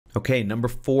Okay, number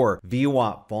 4,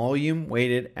 VWAP, volume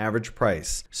weighted average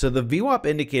price. So the VWAP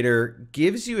indicator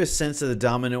gives you a sense of the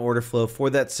dominant order flow for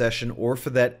that session or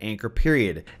for that anchor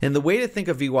period. And the way to think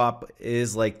of VWAP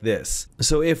is like this.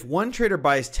 So if one trader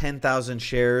buys 10,000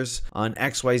 shares on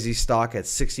XYZ stock at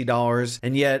 $60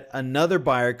 and yet another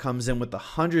buyer comes in with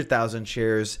 100,000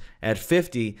 shares at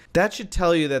 50, that should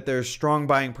tell you that there's strong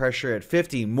buying pressure at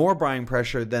 50, more buying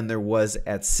pressure than there was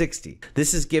at 60.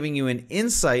 This is giving you an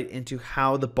insight into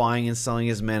how the buying and selling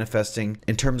is manifesting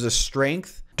in terms of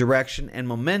strength, direction, and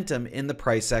momentum in the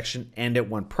price action and at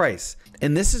one price.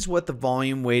 And this is what the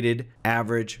volume weighted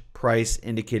average price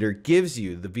indicator gives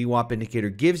you. The VWAP indicator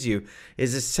gives you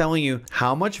is it's telling you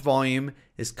how much volume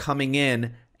is coming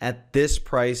in at this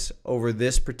price over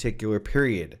this particular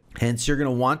period. Hence, you're going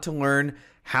to want to learn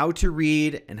how to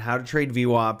read and how to trade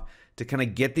VWAP to kind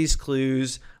of get these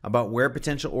clues about where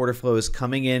potential order flow is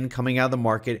coming in, coming out of the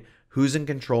market, who's in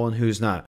control and who's not.